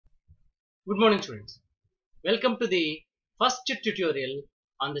Good morning, students. Welcome to the first tutorial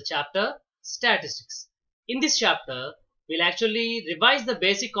on the chapter Statistics. In this chapter, we'll actually revise the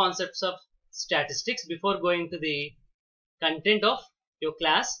basic concepts of statistics before going to the content of your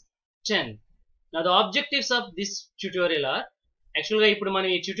class 10. Now, the objectives of this tutorial are actually ఇప్పుడు మనం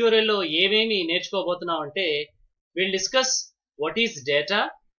ఈ ట్యుటోరియల్లో ఏమేమి నేర్చుకోబోతున్నాం అంటే we'll discuss what is data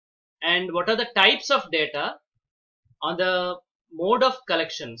and what are the types of data on the mode of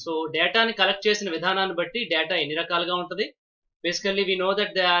collection. So డేటాని collect చేసిన విధానాన్ని బట్టి డేటా ఎన్ని రకాలుగా ఉంటుంది. Basically we know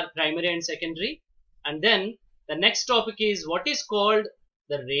that they are primary and secondary, and then the next topic is what is called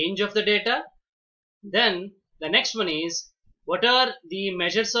the range of the data. Then the next one is what are the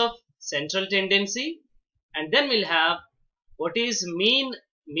measures of central tendency, and then we'll have what is mean,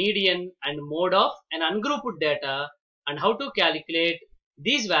 median and mode of an ungrouped data and how to calculate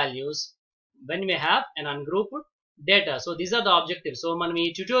these values when we have an ungrouped data. So these are the objectives. So మనం ఈ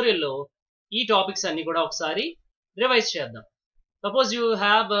tutorial లో ఈ topics అన్ని కూడా ఒకసారి revise చేద్దాం. Suppose you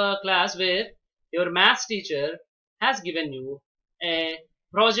have a class where your maths teacher has given you a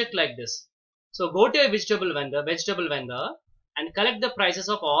project like this. So go to a vegetable vendor and collect the prices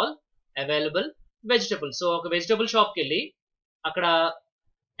of all available vegetables. So ఒక vegetable shop కి వెళ్ళి అక్కడ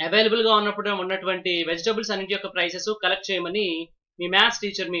available గా ఉన్నటువంటి vegetables అన్నిటి యొక్క prices collect చేయమని మీ maths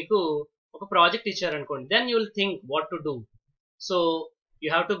teacher మీకు ఒక ప్రాజెక్ట్ ఇచ్చారనుకోండి. Then you will think what to do. So you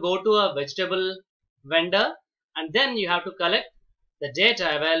have to go to a vegetable vendor and then you have to collect the data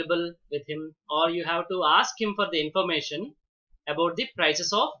available with him, or you have to ask him for the information about the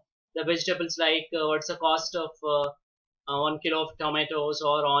prices of the vegetables, like what's the cost of 1 kilo of tomatoes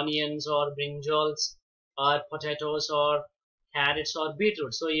or onions or brinjals or potatoes or carrots or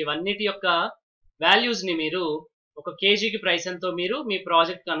beetroot. So ఇవన్నిటి యొక్క values ని మీరు ఒక కేజీకి price ఎంతో మీరు మీ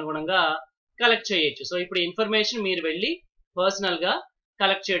project కి అనుగుణంగా కలెక్ట్ చేయొచ్చు. సో ఇప్పుడు ఇన్ఫర్మేషన్ మీరు వెళ్ళి పర్సనల్ గా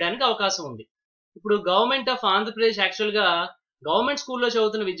కలెక్ట్ చేయడానికి అవకాశం ఉంది. ఇప్పుడు గవర్నమెంట్ ఆఫ్ ఆంధ్రప్రదేశ్ యాక్చువల్ గా గవర్నమెంట్ స్కూల్లో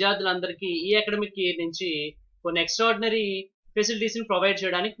చదువుతున్న విద్యార్థులందరికీ ఈ అకాడమిక్ ఇయర్ నుంచి కొన్ని ఎక్స్ట్రాడినరీ ఫెసిలిటీస్ ని ప్రొవైడ్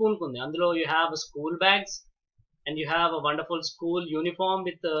చేయడానికి పూనుకుంది. అందులో you have school bags and you have a wonderful school uniform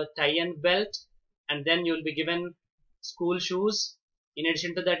with a tie and belt, and then you will be given school shoes. In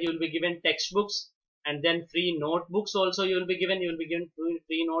addition to that, you will be given textbooks, and then free notebooks also you will be given. You will be given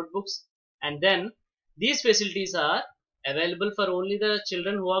free notebooks, and then these facilities are available for only the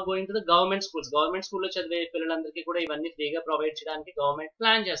children who are going to the government schools. Government school లో చదివే పిల్లలందరికీ కూడా ఇవన్నీ ఫ్రీగా provide చేయడానికి government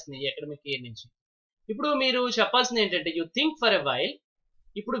plan చేస్తుంది ఈ academic year నుంచి. ఇప్పుడు మీరు చెప్పాల్సింది ఏంటంటే you think for a while.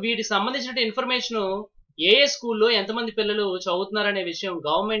 ఇప్పుడు వీటికి సంబంధించిన ఇన్ఫర్మేషన్ ఏ స్కూల్లో ఎంతమంది పిల్లలు చదువుతున్నారనే విషయం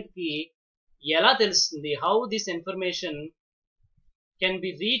గవర్నమెంట్ కి ఎలా తెలుస్తుంది? How this information can be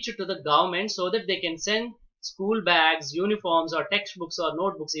reach to the government so that they can send school bags, uniforms are text books are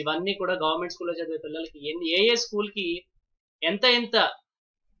note books. ఇవన్నీ కూడా గవర్నమెంట్ స్కూల్లో చదివే పిల్లలకి ఏ స్కూల్ కి ఎంత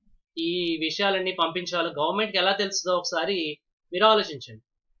ఈ విషయాలన్నీ పంపించాలో గవర్నమెంట్ కి ఎలా తెలుస్తుందో ఒకసారి మీరు ఆలోచించండి.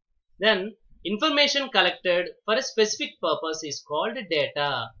 Then information collected for a specific purpose is called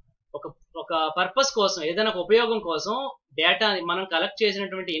data. ఒక పర్పస్ కోసం, ఏదైనా ఒక ఉపయోగం కోసం డేటా మనం కలెక్ట్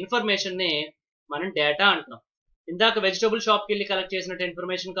చేసినటువంటి ఇన్ఫర్మేషన్ నే మనం డేటా అంటున్నాం. ఇందాక వెజిటబుల్ షాప్ కి వెళ్ళి కలెక్ట్ చేసినట్టు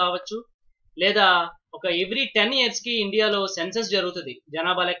ఇన్ఫర్మేషన్ కావచ్చు, లేదా ఒక ఎవ్రీ 10 years కి ఇండియాలో సెన్సస్ జరుగుతుంది,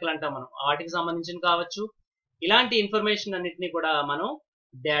 జనాభా లెక్కలు అంటాం మనం, వాటికి సంబంధించిన కావచ్చు. ఇలాంటి ఇన్ఫర్మేషన్ అన్నిటిని కూడా మనం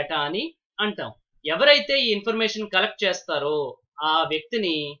డేటా అని అంటాం. ఎవరైతే ఈ ఇన్ఫర్మేషన్ కలెక్ట్ చేస్తారో ఆ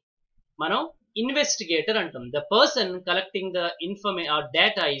వ్యక్తిని మనం ఇన్వెస్టిగేటర్ అంటాం. The person collecting the information or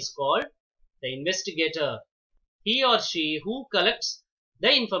data is called the investigator. He or she who collects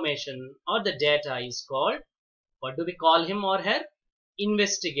the information or the data is called, what do we call him or her?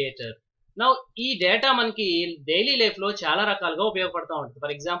 Investigator. Now ఈ data మనకి daily life లో చాలా రకాలుగా ఉపయోగపడుతూ ఉంటుంది.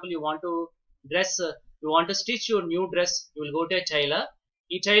 For example you want to stitch your new dress, you will go to a tailor.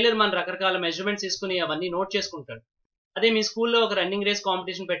 ఈ tailor మన రకరకాల మెజర్మెంట్స్ తీసుకుని అవన్నీ నోట్ చేసుకుంటాడు. అదే మీ స్కూల్లో ఒక రన్నింగ్ రేస్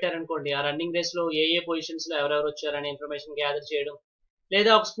కాంపిటీషన్ పెట్టారనుకోండి, ఆ రన్నింగ్ రేస్ లో ఏ పొజిషన్స్ లో ఎవరెవరు వచ్చారనే ఇన్ఫర్మేషన్ గ్యాదర్ చేయడం.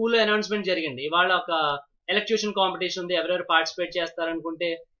 లేదా ఒక స్కూల్లో అనౌన్స్మెంట్ జరిగింది, ఇవాళ ఒక ఎలక్ట్యూషన్ కాంపిటీషన్ ఉంది, ఎవరెవరు పార్టిసిపేట్ చేస్తారనుకుంటే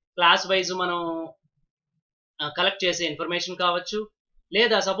క్లాస్ వైజ్ మనం కలెక్ట్ చేసే ఇన్ఫర్మేషన్ కావచ్చు.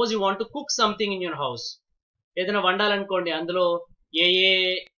 లేదా suppose you want to cook something in your house, ఏదైనా వండాలనుకోండి, అందులో ఏ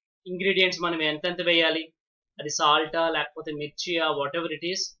ఇంగ్రీడియంట్స్ మనం ఎంతెంత వేయాలి, అది సాల్టా లేకపోతే మిర్చియా, వాట్ ఎవర్ ఇట్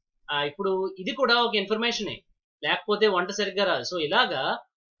ఈస్. ఇప్పుడు ఇది కూడా ఒక ఇన్ఫర్మేషనే, లేకపోతే వంట సరిగ్గా రాదు. సో ఇలాగా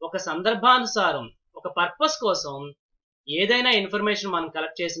ఒక సందర్భానుసారం ఒక పర్పస్ కోసం ఏదైనా ఇన్ఫర్మేషన్ మనం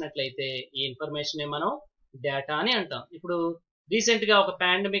కలెక్ట్ చేసినట్లయితే ఈ ఇన్ఫర్మేషన్ మనం డేటా అని అంటాం. ఇప్పుడు రీసెంట్ గా ఒక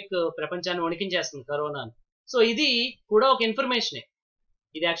పాండమిక్ ప్రపంచాన్ని వణికించేస్తుంది, కరోనా. సో ఇది కూడా ఒక ఇన్ఫర్మేషనే.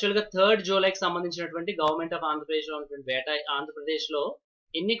 ఇది యాక్చువల్ గా 3rd July సంబంధించినటువంటి గవర్నమెంట్ ఆఫ్ ఆంధ్రప్రదేశ్ లో ఉన్నటువంటి డేటా. ఆంధ్రప్రదేశ్ లో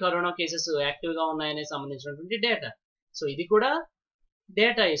ఎన్ని కరోనా కేసెస్ యాక్టివ్ గా ఉన్నాయనే సంబంధించినటువంటి డేటా. సో ఇది కూడా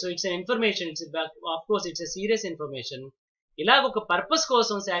data. So it's information, of course it's serious information. ఇలాగ ఒక పర్పస్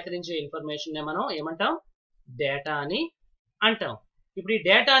కోసం సేకరించే ఇన్ఫర్మేషన్ మనం ఏమంటాం, డేటా అని అంటాం. ఇప్పుడు ఈ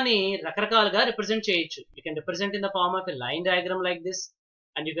డేటాని రకరకాలుగా రిప్రజెంట్ చేయొచ్చు. You can represent in the form of a line diagram like this,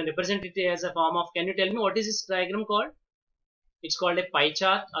 and you can represent it as a form of, can you tell me what is this diagram called? It's called a pie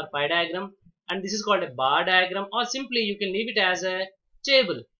chart or pie diagram, and this is called a bar diagram, or simply you can leave it as a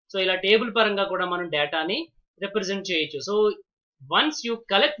table. So ila table paranga kuda manam data ni represent cheyochu. So once you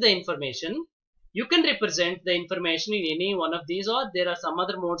collect the information, you can represent the information in any one of these, or there are some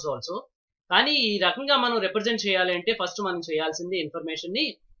other modes also. కానీ ఈ రకంగా మనం represent చేయాలి అంటే first మనం చేయాల్సింది information ని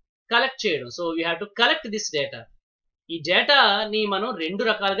collect చేయడం. So we have to collect this data. ఈ డేటాని మనం రెండు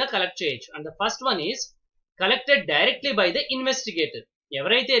రకాలుగా కలెక్ట్ చేయొచ్చు. And the first one is collected directly by the investigator.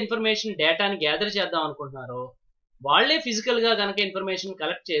 ఎవరైతే ఇన్ఫర్మేషన్ డేటాని గ్యాదర్ చేద్దాం అనుకుంటున్నారో వాళ్లే ఫిజికల్ గా కనుక ఇన్ఫర్మేషన్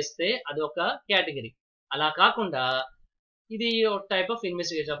కలెక్ట్ చేస్తే అది ఒక కేటగిరీ. అలా కాకుండా ఇది ఒక type of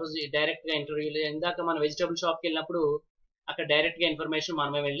investigation. Suppose direct గా ఇంటర్వ్యూలు, ఇందాక మనం వెజిటబుల్ షాప్కి వెళ్ళినప్పుడు అక్కడ డైరెక్ట్ గా ఇన్ఫర్మేషన్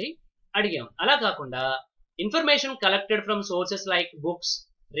మనమే వెళ్ళి అడిగాం. అలా కాకుండా information collected from sources like books,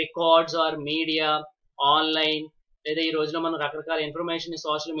 records are media, online, లేదా ఈ రోజులో మనం రకరకాల ఇన్ఫర్మేషన్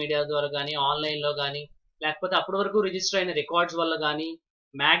సోషల్ మీడియా ద్వారా కానీ ఆన్లైన్ లో కానీ, లేకపోతే అప్పటి వరకు రిజిస్టర్ అయిన రికార్డ్స్ వల్ల కానీ,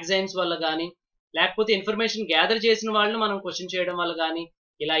 మ్యాగజైన్స్ వల్ల కానీ, లేకపోతే ఇన్ఫర్మేషన్ గ్యాదర్ చేసిన వాళ్ళని మనం క్వశ్చన్ చేయడం వల్ల కానీ,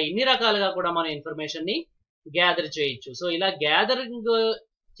 ఇలా ఇన్ని రకాలుగా కూడా మనం ఇన్ఫర్మేషన్ ని గ్యాదర్ చేయొచ్చు. సో ఇలా గ్యాదరింగ్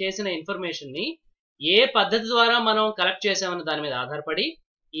చేసిన ఇన్ఫర్మేషన్ ని ఏ పద్ధతి ద్వారా మనం కలెక్ట్ చేసామన్న దాని మీద ఆధారపడి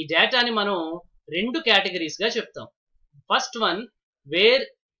ఈ డేటాని మనం రెండు కేటగిరీస్ గా చెప్తాం. First one, wear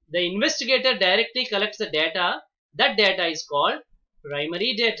the investigator directly collects the data, that data is called primary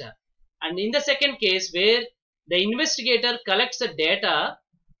data. And in the second case, where the investigator collects the data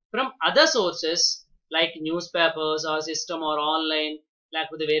from other sources like newspapers or system or online,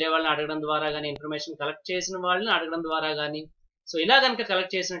 లేకపోతే వేరే వాళ్ళని అడగడం ద్వారా కానీ, information collect చేసిన వాళ్ళని అడగడం ద్వారా కానీ, సో ఇలా కనుక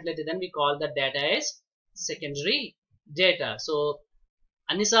కలెక్ట్ చేసినట్లయితే then we call that data as secondary data. So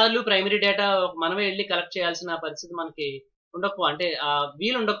అన్నిసార్లు ప్రైమరీ డేటా మనమే వెళ్ళి కలెక్ట్ చేయాల్సిన పరిస్థితి మనకి అంటే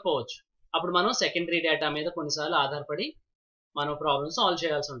వీలు ఉండకపోవచ్చు. అప్పుడు మనం సెకండరీ డేటా మీద కొన్నిసార్లు ఆధారపడి మనం ప్రాబ్లమ్ సాల్వ్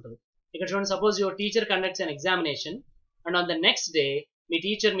చేయాల్సి ఉంటుంది. ఇక్కడ చూడండి, suppose your teacher conducts an examination and on the next day me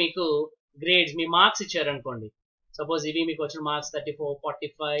teacher మీకు గ్రేడ్స్, మీ మార్క్స్ ఇచ్చారనుకోండి. సపోజ్ ఇవి మీకు వచ్చిన marks 34,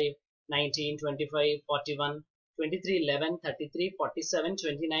 45, 19, 25, 41, 23, 11, 33, 47,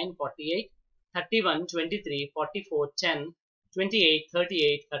 29, 48, 31, 23, 44, 10, 28,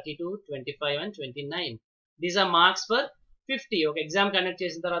 38, 32, 25 and 29. These are marks for 50. ఒక ఎగ్జామ్ కండక్ట్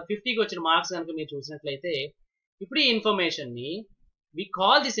చేసిన తర్వాత 50కి వచ్చిన మార్క్స్ కనుక మీరు చూసినట్లయితే, ఇప్పుడు ఈ ఇన్ఫర్మేషన్ ని we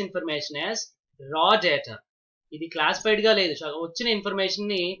call this information as రా డేటా. ఇది క్లాసిఫైడ్ గా లేదు. వచ్చిన ఇన్ఫర్మేషన్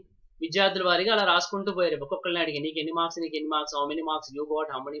ని విద్యార్థుల వారిగా అలా రాసుకుంటూ పోయారు. ఒక్కొక్కరిని అడిగి నీకు ఎన్ని marks, how many marks you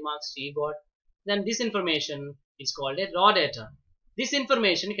got, how many marks she got. Then this information is called a raw data. This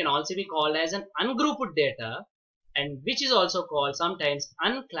information can also be called as an ungrouped data, and which is also called sometimes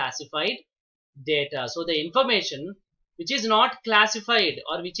unclassified data. So the information which is not classified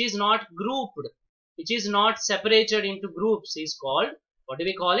or which is not grouped, which is not separated into groups is called, what do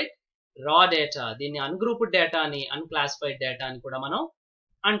we call it? Raw data. దీన్ని ungrouped data అని, unclassified data అని కూడా మనం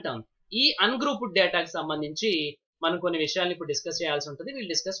అంటాం. ఈ ungrouped data కి సంబంధించి మనం కొన్ని విషయాలను ఇప్పుడు డిస్కస్ చేయాల్సి ఉంటుంది.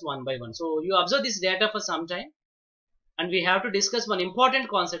 we'll discuss one by one. So you observe this data for some time, and we have to discuss one important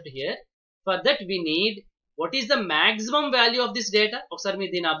concept here. For that we need what is the maximum value of this data. ఒకసారి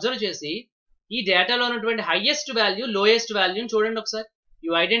మీరు దీన్ని observe చేసి ఈ డేటాలో ఉన్నటువంటి highest value, lowest value చూడండి ఒకసారి.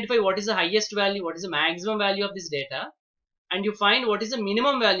 You identify what is the highest value, what is the maximum value of this data, and you find what is the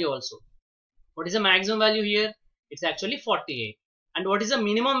minimum value also. What is the maximum value here? It's actually 48. And what is the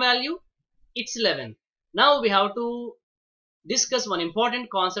minimum value? It's 11. Now we have to discuss one important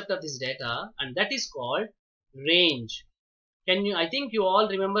concept of this data, and that is called range. I think you all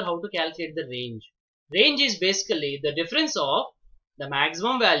remember how to calculate the range. Range is basically the difference of the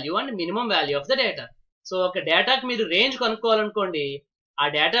maximum value and minimum value of the data. So ఒక డేటాకి మీరు range కనుక్కోవాలనుకోండి, ఆ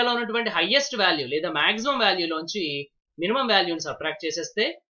డేటాలో ఉన్నటువంటి highest value లేదా maximum వాల్యూలోంచి minimum వాల్యూని subtract చేసేస్తే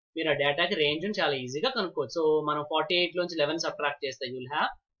మీరు ఆ డేటాకి రేంజ్ చాలా ఈజీగా కనుక్కోవచ్చు. సో మనం 48 లోంచి 11 సబ్ట్రాక్ట్ చేస్తే you will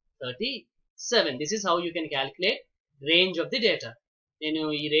have 37. This is how you can calculate range of the data. నేను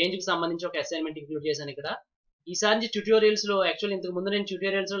ఈ రేంజ్ కి సంబంధించి ఒక అసైన్మెంట్ ఇంక్లూడ్ చేశాను ఇక్కడ. ఈసారి ట్యూటోరియల్స్ లో, యాక్చువల్లీ ఇంతకు ముందు నేను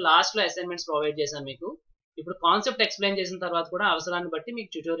ట్యూటోరియల్స్ లో లాస్ట్ లో అసైన్మెంట్స్ ప్రొవైడ్ చేశాను మీకు. ఇప్పుడు కాన్సెప్ట్ ఎక్స్ప్లెయిన్ చేసిన తర్వాత కూడా అవసరాన్ని బట్టి మీకు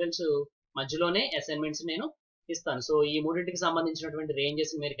ట్యూటోరియల్స్ మధ్యలోనే అసైన్మెంట్స్ నేను ఇస్తాను. సో ఈ మూడింటికి సంబంధించినటువంటి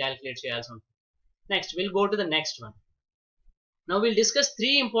రేంజెస్ మీరు క్యాలిక్యులేట్ చేయాల్సి ఉంటుంది. Next will go to the next one. Now will discuss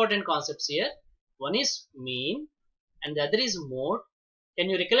 3 important concepts here. One is mean and the other is mode. Can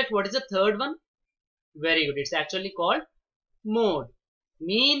you recollect what is the third one? Very good. It's actually called mode.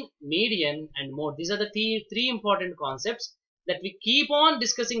 Mean, median and mode. These are the three important concepts that we keep on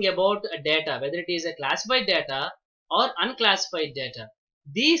discussing about a data, whether it is a classified data or unclassified data.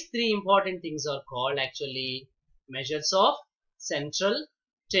 These three important things are called actually measures of central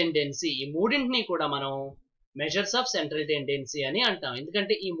tendency. ఈ మూడింటిని కూడా మనం measures of central tendency అని అంటాం.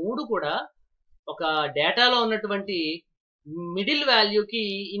 ఎందుకంటే ఈ మూడు కూడా ఒక డేటాలో ఉన్నటువంటి మిడిల్ వాల్యూకి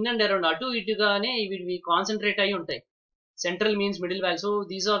ఇన్ అండ్ అరౌండ్ అటు ఇటుగానే ఇవి కాన్సన్ట్రేట్ అయి ఉంటాయి. Central means middle value. So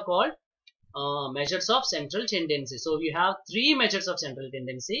these are called measures of central tendency. So you have three measures of central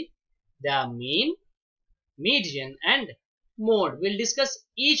tendency: the mean, median, and mode. We'll discuss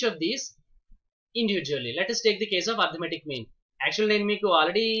each of these individually. Let us take the case of arithmetic mean. Actually, నేను మీకు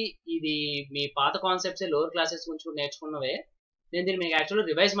already ఇది మీ పాత concepts lower classes గురించి నేర్చుకున్నవే. నేను దీన్ని మీకు actually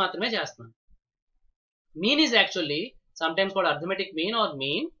revise మాత్రమే చేస్తున్నాను. Mean is actually sometimes called arithmetic mean or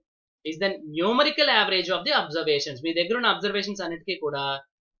mean is the numerical average of the observations. మీ దగ్గర ఉన్న అబ్జర్వేషన్స్ అన్నిటికీ కూడా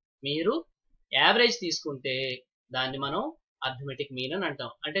మీరు యావరేజ్ తీసుకుంటే దాన్ని మనం అర్థమెటిక్ మీన్ అని అంటాం.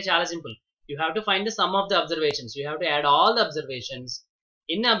 అంటే చాలా simple. You have to find the sum of the observations. You have to add all the observations.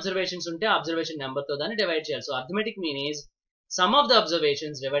 ఎన్ని అబ్జర్వేషన్స్ ఉంటే అబ్జర్వేషన్ నెంబర్ తో దాన్ని డివైడ్ చేయాలి. So arithmetic mean is some of the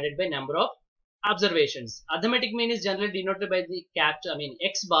observations divided by number of observations. Arithmetic mean is generally denoted by the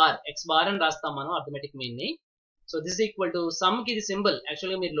X bar అని రాస్తాం మనం arithmetic mean ని. So this equal to some కి ఇది symbol.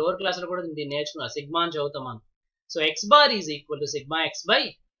 యాక్చువల్గా మీరు lower class లో కూడా దీన్ని నేర్చుకున్నారు. సిగ్మా అని చదువుతాం మనం. So X bar is equal to sigma X by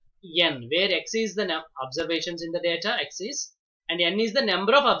n, where x is the observations in the data, x is, and n is the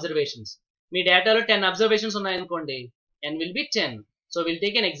number of observations. మీ డేటాలో 10 observations ఉన్నాయనుకోండి, n will be 10. So we'll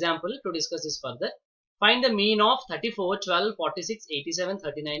take an example to discuss this further. Find the mean of 34, 12, 46, 87,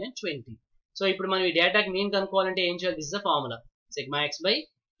 39 and 20. So ఇప్పుడు మనం ఈ డేటాకి mean కనుక్కోవాలంటే ఏం చేయాలి? This is the formula, sigma x by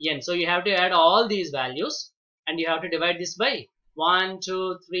n. So you have to add all these values and you have to divide this by 1, 2,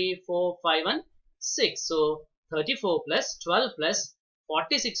 3, 4, 5 and 6. So 34 plus 12 plus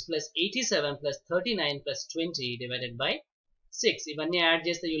 46 plus 87 plus 39 plus 20 divided by 6. ఇవన్నీ add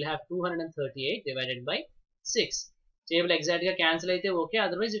చేస్తే you'll have 238 divided by 6. Table exact గా cancel అయితే okay,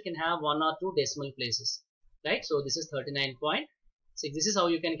 otherwise you can have 1 or 2 decimal places, right? So this is 39.6. This is how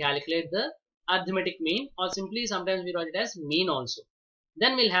you can calculate the arithmetic mean, or simply sometimes we write it as mean also.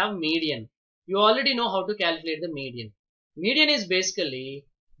 Then we'll have median. You already know how to calculate the median. Median is basically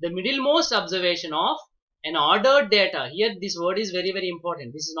the middlemost observation of an ordered data. Here this word is very very important.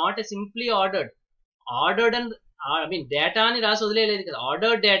 This is not a simply ordered and data అని రాసి వదిలేదు కదా.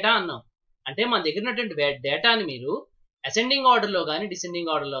 Ordered data అన్నాం అంటే మన దగ్గర ఉన్నటువంటి డేటాని మీరు అసెండింగ్ ఆర్డర్ లో కానీ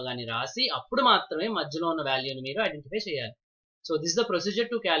డిసెండింగ్ ఆర్డర్ లో కానీ రాసి అప్పుడు మాత్రమే మధ్యలో ఉన్న వాల్యూని మీరు ఐడెంటిఫై చేయాలి. So this the procedure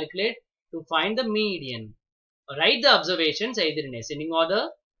to calculate to find the median. Right the observations either in ascending order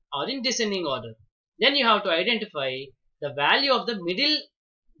or in descending order. Then you have to identify the value of the middle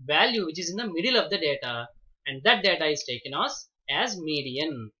value which is in the middle of the data, and that data is taken as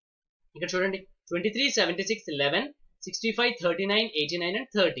median. ఇక్కడ చూడండి 23, 76, 11, 65, 39, 89 and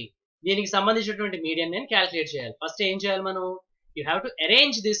 30. దీనికి సంబంధించినటువంటి median నేను calculate చేయాలి. First ఏం చేయాలి మనం? You have to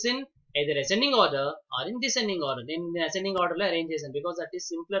arrange this in either ascending order or in descending order. నేను ascending order లో అరేంజ్ చేశాను because that is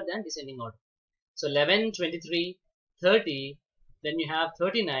simpler than descending order. So 11, 23, 30, then you have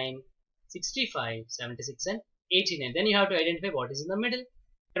 39, 65, 76 and 89. Then you have to identify what is in the middle.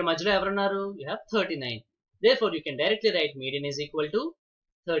 ఇక్కడ మధ్యలో ఎవరున్నారు? You have 39. Therefore you can directly write median is equal to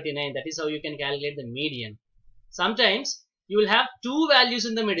 39. That is how you can calculate the median. Sometimes you will have two values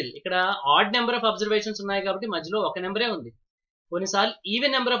in the middle. ఇక్కడ odd number of observations ఉన్నాయి కాబట్టి మధ్యలో ఒక నెంబరే ఉంది. కొన్నిసార్లు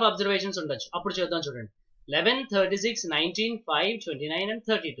even number of observations ఉండొచ్చు. అప్పుడు చూద్దాం చూడండి. 11, 36, 19, 5, 29 and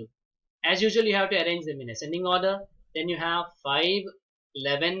 32. As usual you have to arrange them in ascending order. Then you have 5,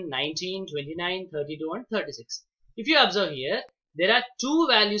 11, 19, 29, 32 and 36. If you observe here, there are two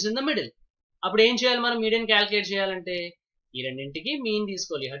values in the middle. అప్పుడు ఏం చేయాలి మనం మీడియన్ క్యాలిక్యులేట్ చేయాలంటే? ఈ రెండింటికి మీన్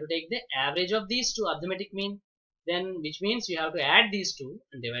తీసుకోవాలి. You have to take the average of these two, arithmetic mean. Then which means you have to add these two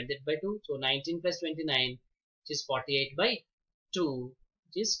and divide that by 2. So 19 plus 29 which is 48 by 2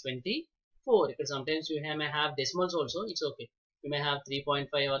 which is 24. Because sometimes you may have decimals also, it's okay. You may have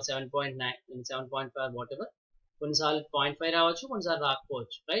 3.5 or 7.9 and 7.5 whatever. కొన్నిసార్లు 0.5 రావచ్చు, కొన్నిసార్లు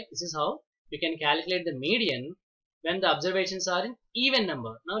రాకపోవచ్చు, right? This is how you can calculate the median when the observations are in even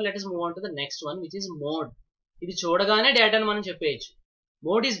number. Now let us move on to the next one, which is mode. ఇది చూడగానే డేటాను మనం చెప్పేయచ్చు.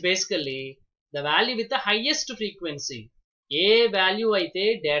 Mode is basically the value with the highest frequency. A value అయితే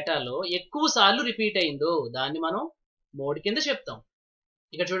డేటాలో ఎక్కువ సార్లు repeat అయిందో దాన్ని మనం మోడ్ కింద చెప్తాం.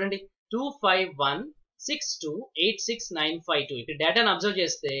 ఇక్కడ చూడండి 251628695. ఇక్కడ డేటాను అబ్జర్వ్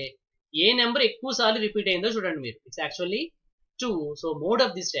చేస్తే ఏ నెంబర్ ఎక్కువ సార్లు రిపీట్ అయిందో చూడండి మీరు. It's actually 2. So mode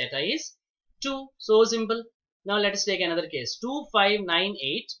of this data is 2. So simple. Now let us take another case.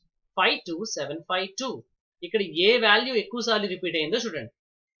 259852752. ఇక్కడ ఏ వాల్యూ ఎక్కువ సార్లు రిపీట్ అయిందో చూడండి.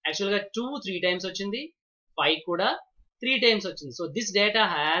 యాక్చువల్గా 2 3 టైమ్స్ వచ్చింది, 5 కూడా 3 times వచ్చింది. So this data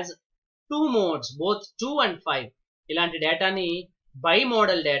has two modes, both 2 and 5. ఇలాంటి డేటాని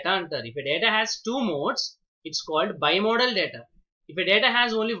bimodal data అంటారు. If a data has two modes, it's called bimodal data. If a data has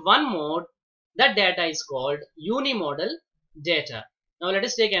only one mode, that data is called unimodal data. Now let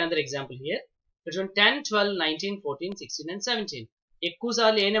us take another example here. 10, 12, 19, 14, 16 and 17. ఎక్కువ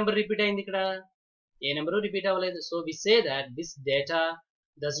సార్లు ఏ number repeat అయింది ఇక్కడ? ఏ number repeat అవ్వలేదు. So we say that this data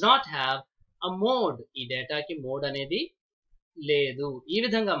does not have a mode. ఈ డేటాకి mode అనేది లేదు. ఈ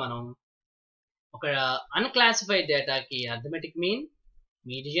విధంగా మనం ఒక unclassified డేటాకి arithmetic mean,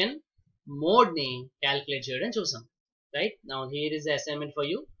 median, mode ని క్యాలిక్యులేట్ చేయడం చూసాం. Right? Now here is the assignment for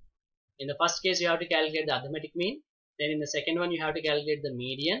you. In the first case you have to calculate the arithmetic mean. Then in the second one you have to calculate the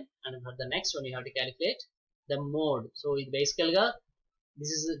median, and for the next one you have to calculate the mode. So it basically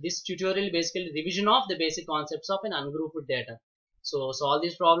this tutorial basically revision of the basic concepts of an ungrouped data. So solve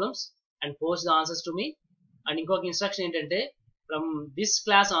these problems and post the answers to me. And ఇంకొక instruction ఏంటంటే, from this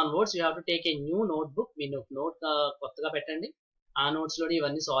class onwards you have to take a new notebook. మీరు note కొత్తగా పెట్టండి. ఆ notes లోని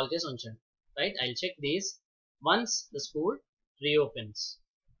ఇవన్నీ solve చేసి ఉంచండి. Right? I'll check these once the school reopens.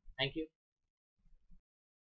 Thank you.